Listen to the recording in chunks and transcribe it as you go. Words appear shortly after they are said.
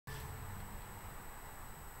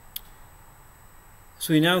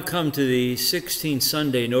So we now come to the 16th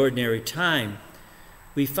Sunday in Ordinary Time.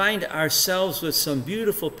 We find ourselves with some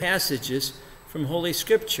beautiful passages from Holy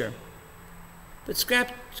Scripture. But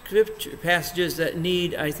Scripture passages that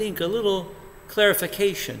need, I think, a little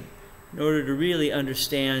clarification in order to really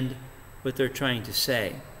understand what they're trying to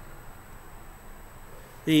say.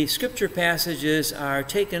 The Scripture passages are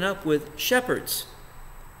taken up with shepherds.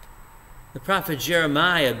 The prophet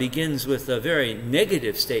Jeremiah begins with a very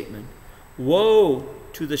negative statement. Woe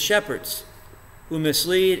to the shepherds who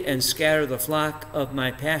mislead and scatter the flock of my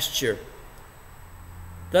pasture.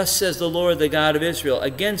 Thus says the Lord, the God of Israel,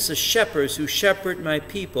 against the shepherds who shepherd my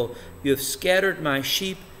people, you have scattered my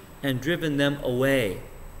sheep and driven them away.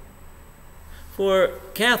 For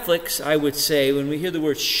Catholics, I would say, when we hear the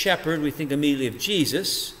word shepherd, we think immediately of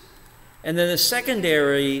Jesus. And then the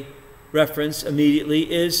secondary reference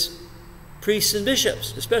immediately is priests and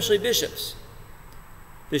bishops, especially bishops.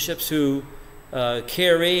 Bishops who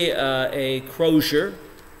carry a crozier,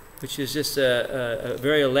 which is just a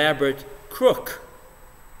very elaborate crook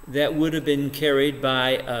that would have been carried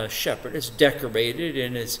by a shepherd. It's decorated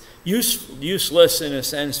and it's useless in a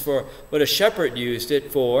sense for what a shepherd used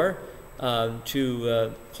it for,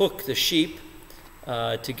 to hook the sheep,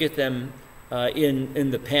 to get them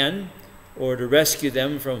in the pen, or to rescue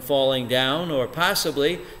them from falling down, or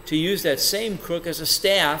possibly to use that same crook as a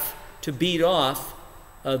staff to beat off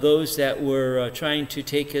those that were trying to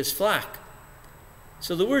take his flock.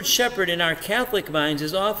 So the word shepherd in our Catholic minds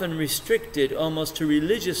is often restricted almost to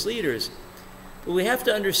religious leaders. But we have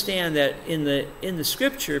to understand that in the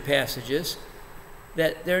Scripture passages,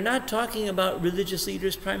 that they're not talking about religious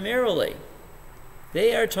leaders primarily.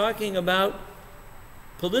 They are talking about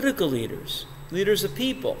political leaders, leaders of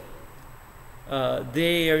people.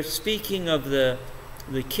 They are speaking of the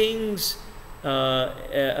kings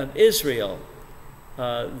of Israel,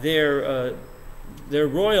 their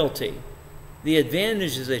royalty, the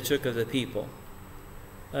advantages they took of the people.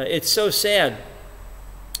 It's so sad.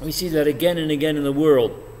 We see that again and again in the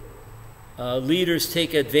world. Leaders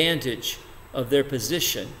take advantage of their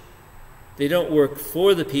position. They don't work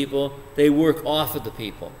for the people, they work off of the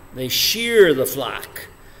people. They shear the flock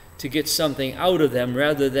to get something out of them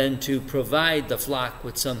rather than to provide the flock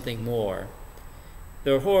with something more.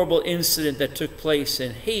 The horrible incident that took place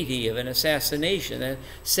in Haiti of an assassination, that's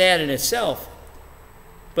sad in itself.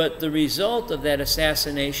 But the result of that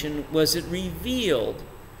assassination was it revealed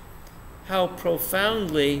how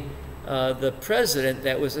profoundly the president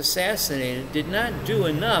that was assassinated did not do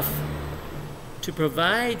enough to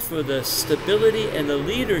provide for the stability and the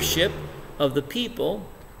leadership of the people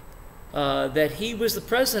that he was the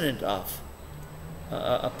president of.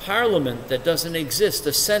 A parliament that doesn't exist,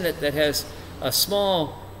 a Senate that has a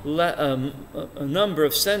small a number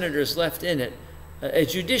of senators left in it, a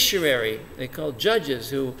judiciary, they call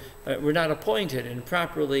judges who were not appointed and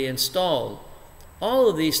properly installed. All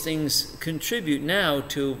of these things contribute now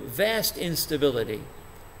to vast instability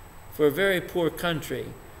for a very poor country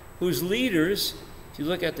whose leaders, if you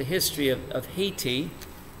look at the history of Haiti,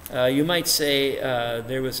 you might say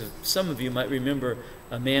some of you might remember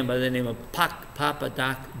a man by the name of Papa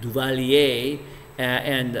Doc Duvalier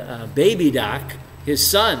and Baby Doc, his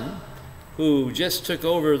son, who just took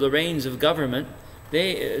over the reins of government.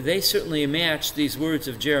 They certainly match these words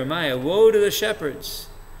of Jeremiah. Woe to the shepherds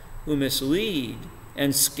who mislead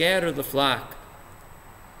and scatter the flock,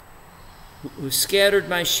 who scattered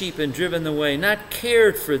my sheep and driven them away, not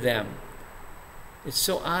cared for them. It's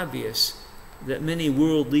so obvious that many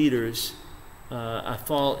world leaders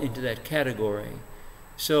fall into that category.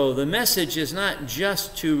 So the message is not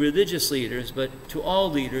just to religious leaders, but to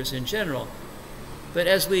all leaders in general. But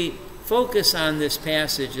as we focus on this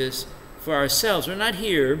passages for ourselves, we're not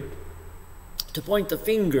here to point the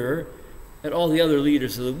finger at all the other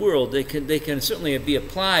leaders of the world. They can certainly be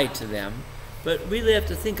applied to them, but really have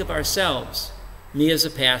to think of ourselves. Me as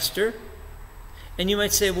a pastor, and you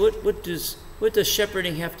might say, what does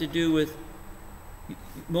shepherding have to do with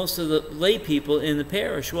most of the lay people in the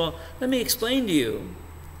parish? Well, let me explain to you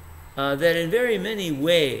that in very many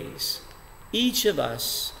ways, each of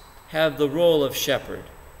us have the role of shepherd.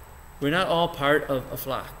 We're not all part of a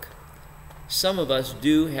flock. Some of us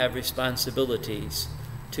do have responsibilities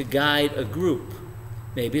to guide a group.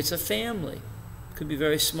 Maybe it's a family. It could be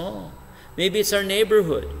very small. Maybe it's our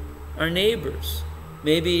neighborhood, our neighbors.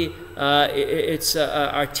 Maybe it's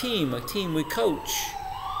our team, a team we coach.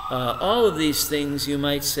 All of these things, you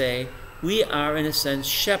might say, we are, in a sense,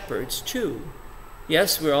 shepherds too.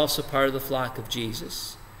 Yes, we're also part of the flock of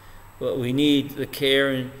Jesus. But we need the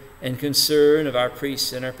care and concern of our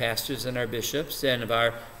priests and our pastors and our bishops and of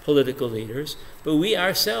our political leaders, but we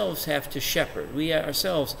ourselves have to shepherd. We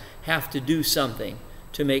ourselves have to do something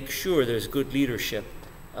to make sure there's good leadership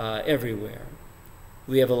everywhere.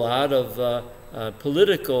 We have a lot of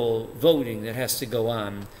political voting that has to go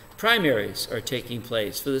on. Primaries are taking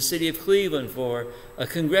place for the city of Cleveland for a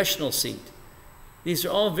congressional seat. These are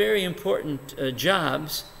all very important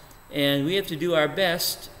jobs, and we have to do our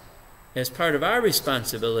best as part of our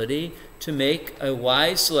responsibility to make a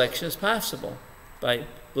wise selection as possible by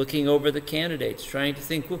looking over the candidates, trying to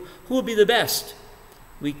think who will be the best.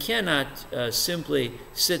 We cannot simply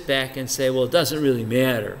sit back and say, well, it doesn't really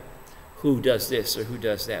matter who does this or who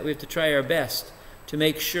does that. We have to try our best to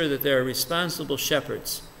make sure that there are responsible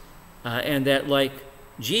shepherds and that, like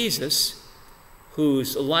Jesus,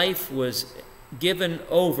 whose life was given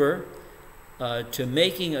over to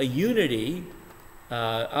making a unity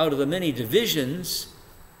out of the many divisions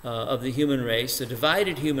of the human race, the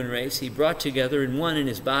divided human race, he brought together in one in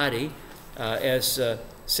his body, as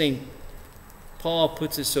St. Paul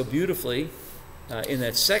puts it so beautifully in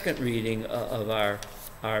that second reading of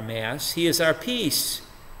our Mass. He is our peace,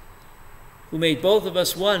 who made both of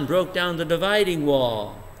us one, broke down the dividing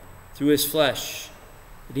wall through his flesh,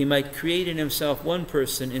 that he might create in himself one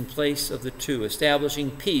person in place of the two,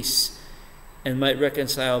 establishing peace, and might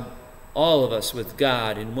reconcile all of us with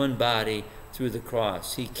God in one body through the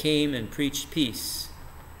cross. He came and preached peace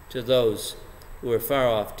to those who are far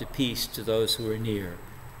off, to peace to those who are near.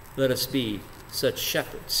 Let us be such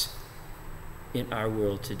shepherds in our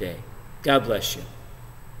world today. God bless you.